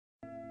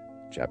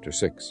Chapter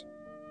 6.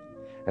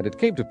 And it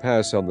came to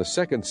pass on the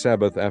second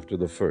Sabbath after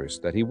the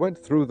first, that he went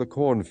through the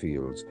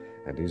cornfields,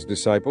 and his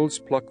disciples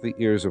plucked the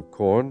ears of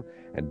corn,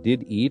 and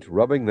did eat,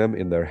 rubbing them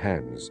in their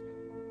hands.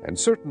 And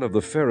certain of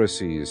the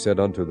Pharisees said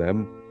unto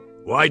them,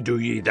 Why do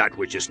ye that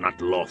which is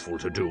not lawful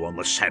to do on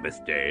the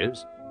Sabbath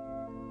days?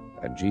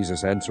 And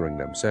Jesus answering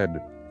them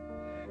said,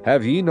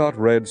 Have ye not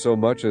read so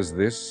much as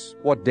this,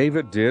 what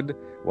David did,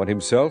 when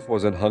himself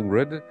was an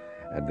hungred,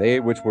 and they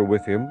which were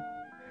with him?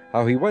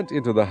 How he went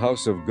into the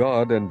house of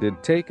God, and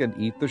did take and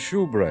eat the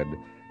shewbread,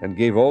 and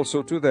gave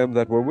also to them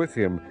that were with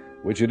him,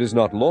 which it is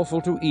not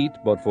lawful to eat,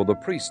 but for the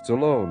priests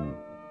alone.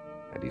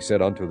 And he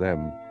said unto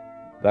them,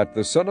 That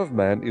the Son of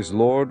Man is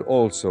Lord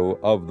also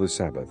of the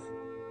Sabbath.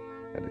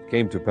 And it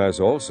came to pass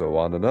also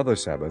on another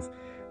Sabbath,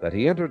 that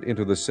he entered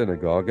into the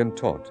synagogue and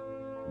taught.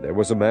 And there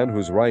was a man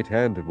whose right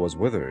hand was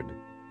withered.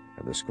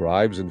 And the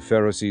scribes and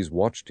Pharisees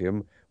watched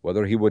him,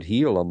 whether he would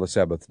heal on the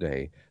Sabbath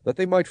day, that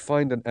they might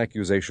find an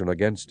accusation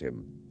against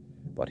him.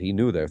 But he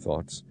knew their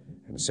thoughts,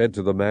 and said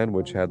to the man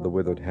which had the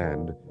withered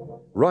hand,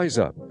 Rise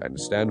up, and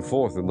stand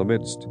forth in the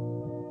midst.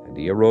 And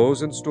he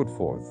arose and stood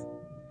forth.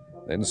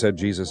 Then said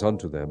Jesus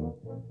unto them,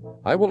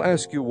 I will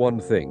ask you one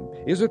thing.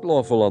 Is it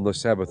lawful on the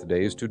Sabbath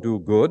days to do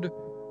good,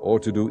 or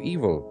to do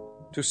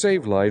evil, to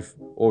save life,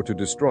 or to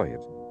destroy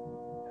it?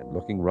 And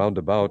looking round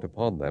about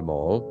upon them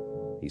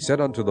all, he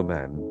said unto the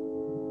man,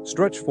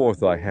 Stretch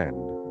forth thy hand.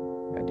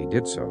 And he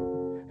did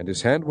so, and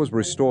his hand was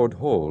restored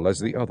whole as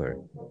the other.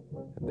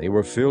 And they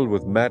were filled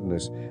with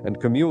madness, and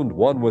communed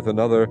one with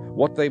another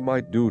what they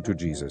might do to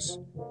Jesus.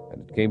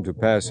 And it came to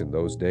pass in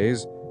those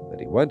days that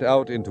he went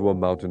out into a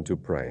mountain to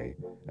pray,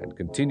 and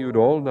continued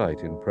all night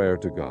in prayer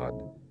to God.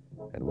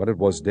 And when it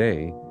was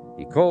day,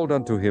 he called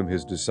unto him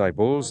his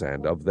disciples,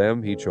 and of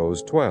them he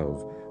chose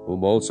 12,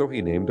 whom also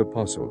he named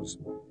apostles,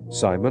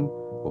 Simon,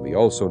 whom he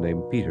also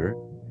named Peter,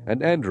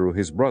 and Andrew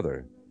his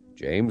brother,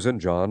 James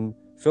and John,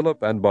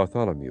 Philip and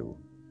Bartholomew,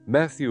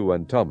 Matthew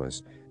and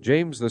Thomas,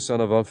 James the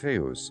son of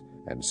Alphaeus,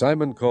 and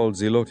Simon called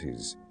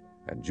Zelotes,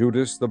 and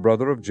Judas the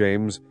brother of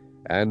James,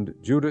 and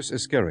Judas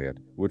Iscariot,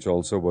 which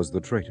also was the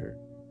traitor.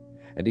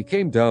 And he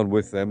came down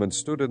with them, and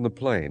stood in the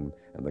plain,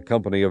 and the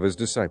company of his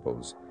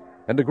disciples.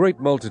 And a great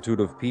multitude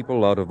of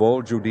people out of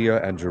all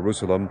Judea and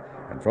Jerusalem,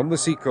 and from the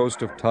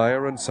seacoast of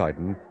Tyre and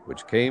Sidon,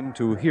 which came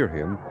to hear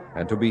him,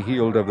 and to be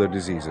healed of their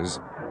diseases,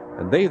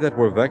 and they that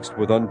were vexed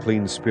with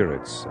unclean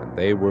spirits, and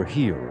they were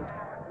healed.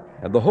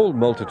 And the whole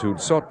multitude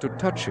sought to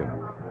touch him,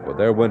 for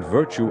there went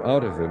virtue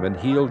out of him, and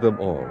healed them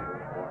all.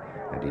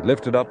 And he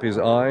lifted up his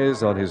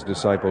eyes on his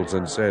disciples,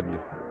 and said,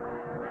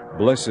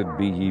 Blessed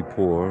be ye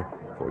poor,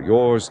 for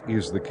yours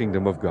is the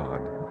kingdom of God.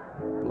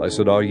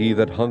 Blessed are ye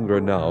that hunger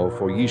now,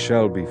 for ye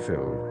shall be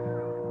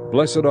filled.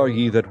 Blessed are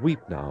ye that weep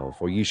now,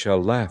 for ye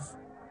shall laugh.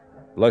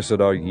 Blessed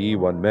are ye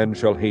when men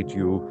shall hate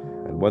you,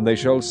 and when they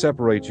shall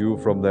separate you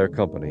from their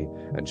company,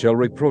 and shall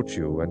reproach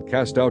you, and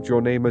cast out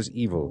your name as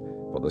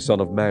evil, for the Son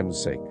of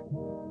Man's sake.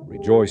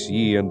 Rejoice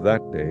ye in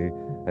that day,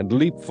 and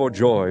leap for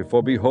joy,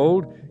 for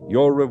behold,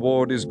 your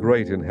reward is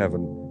great in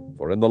heaven,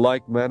 for in the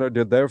like manner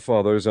did their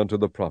fathers unto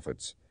the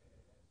prophets.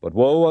 But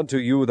woe unto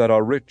you that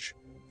are rich,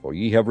 for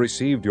ye have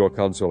received your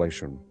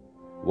consolation.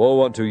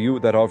 Woe unto you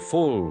that are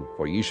full,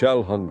 for ye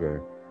shall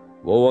hunger.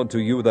 Woe unto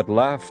you that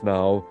laugh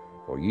now,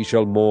 for ye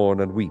shall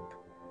mourn and weep.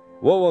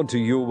 Woe unto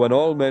you when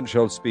all men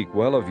shall speak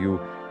well of you,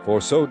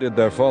 for so did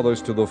their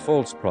fathers to the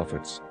false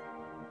prophets.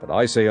 But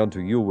I say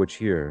unto you which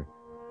hear,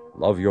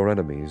 Love your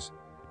enemies,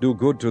 do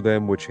good to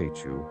them which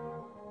hate you,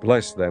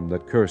 bless them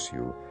that curse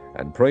you,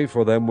 and pray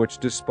for them which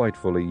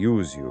despitefully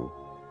use you.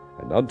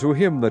 And unto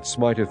him that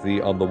smiteth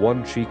thee on the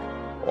one cheek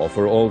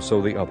offer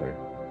also the other,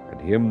 and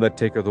him that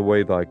taketh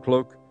away thy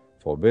cloak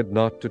forbid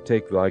not to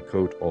take thy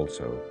coat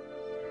also.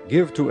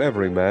 Give to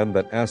every man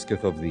that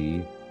asketh of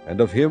thee, and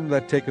of him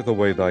that taketh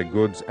away thy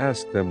goods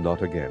ask them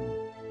not again.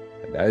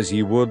 And as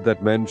ye would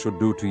that men should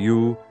do to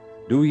you,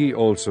 do ye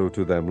also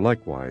to them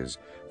likewise.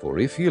 For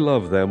if ye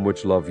love them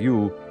which love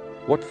you,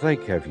 what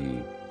thank have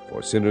ye?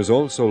 For sinners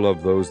also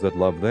love those that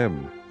love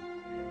them.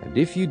 And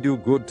if ye do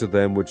good to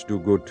them which do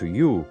good to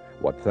you,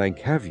 what thank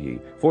have ye?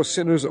 For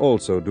sinners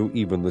also do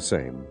even the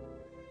same.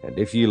 And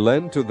if ye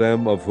lend to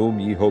them of whom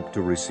ye hope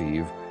to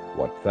receive,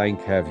 what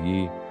thank have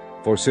ye?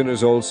 For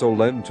sinners also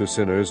lend to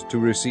sinners to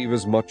receive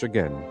as much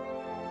again.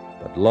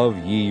 But love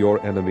ye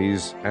your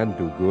enemies, and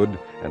do good,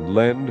 and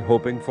lend,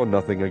 hoping for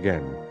nothing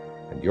again.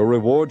 And your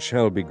reward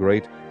shall be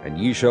great, and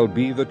ye shall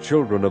be the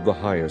children of the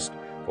highest,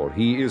 for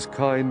he is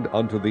kind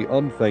unto the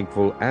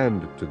unthankful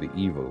and to the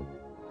evil.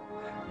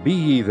 Be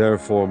ye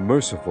therefore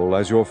merciful,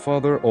 as your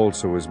Father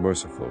also is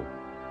merciful.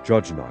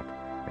 Judge not,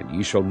 and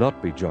ye shall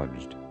not be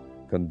judged.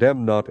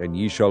 Condemn not, and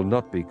ye shall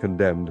not be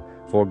condemned.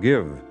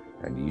 Forgive,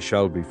 and ye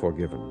shall be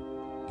forgiven.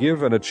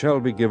 Give, and it shall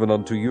be given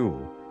unto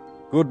you.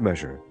 Good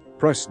measure,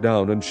 pressed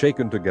down and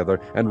shaken together,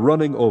 and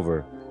running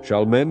over,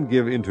 shall men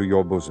give into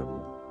your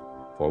bosom.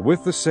 For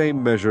with the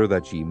same measure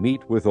that ye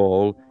mete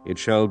withal, it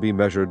shall be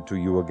measured to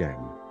you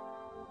again.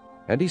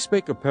 And he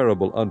spake a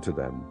parable unto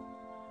them.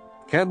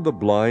 Can the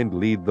blind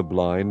lead the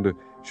blind?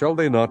 Shall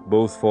they not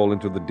both fall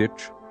into the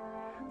ditch?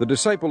 The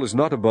disciple is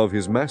not above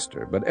his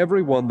master, but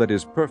every one that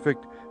is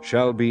perfect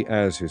shall be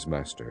as his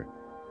master.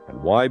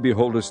 And why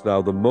beholdest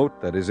thou the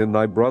mote that is in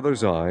thy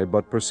brother's eye,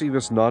 but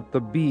perceivest not the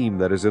beam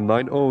that is in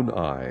thine own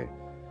eye?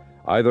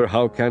 Either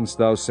how canst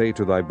thou say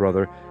to thy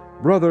brother,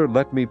 Brother,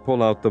 let me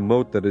pull out the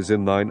mote that is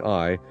in thine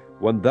eye,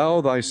 when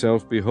thou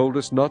thyself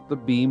beholdest not the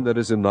beam that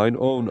is in thine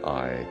own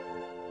eye?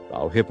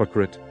 Thou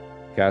hypocrite,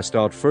 cast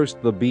out first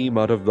the beam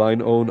out of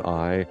thine own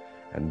eye,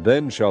 and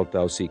then shalt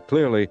thou see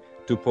clearly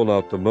to pull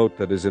out the mote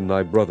that is in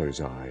thy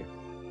brother's eye.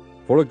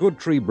 For a good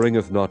tree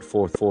bringeth not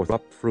forth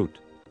corrupt fruit,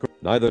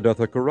 neither doth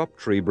a corrupt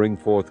tree bring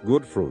forth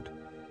good fruit.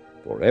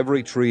 For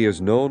every tree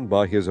is known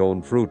by his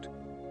own fruit.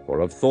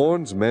 For of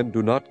thorns men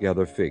do not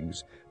gather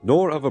figs,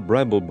 nor of a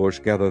bramble bush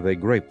gather they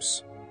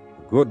grapes.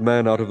 A good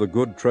man out of the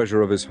good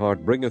treasure of his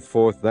heart bringeth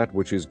forth that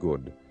which is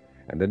good,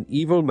 and an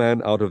evil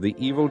man out of the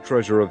evil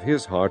treasure of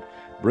his heart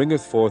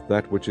bringeth forth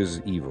that which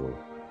is evil.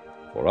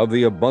 For of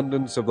the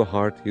abundance of the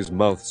heart his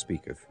mouth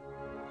speaketh.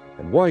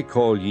 And why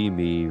call ye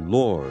me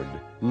Lord,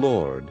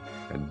 Lord,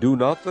 and do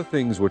not the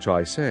things which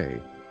I say?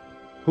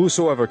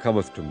 Whosoever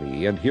cometh to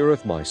me, and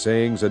heareth my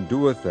sayings, and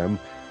doeth them,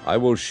 I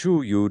will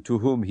shew you to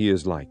whom he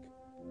is like.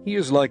 He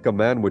is like a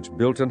man which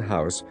built an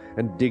house,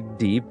 and digged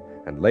deep,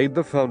 and laid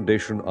the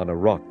foundation on a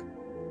rock.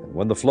 And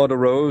when the flood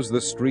arose,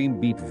 the stream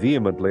beat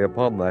vehemently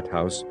upon that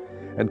house,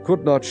 and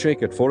could not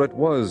shake it, for it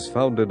was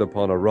founded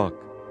upon a rock.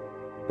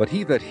 But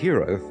he that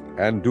heareth,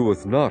 and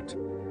doeth not,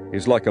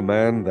 is like a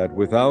man that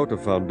without a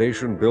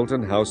foundation built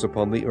an house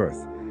upon the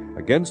earth,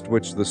 against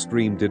which the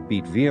stream did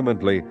beat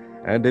vehemently,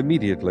 and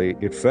immediately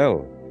it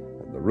fell,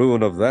 and the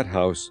ruin of that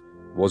house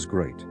was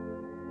great.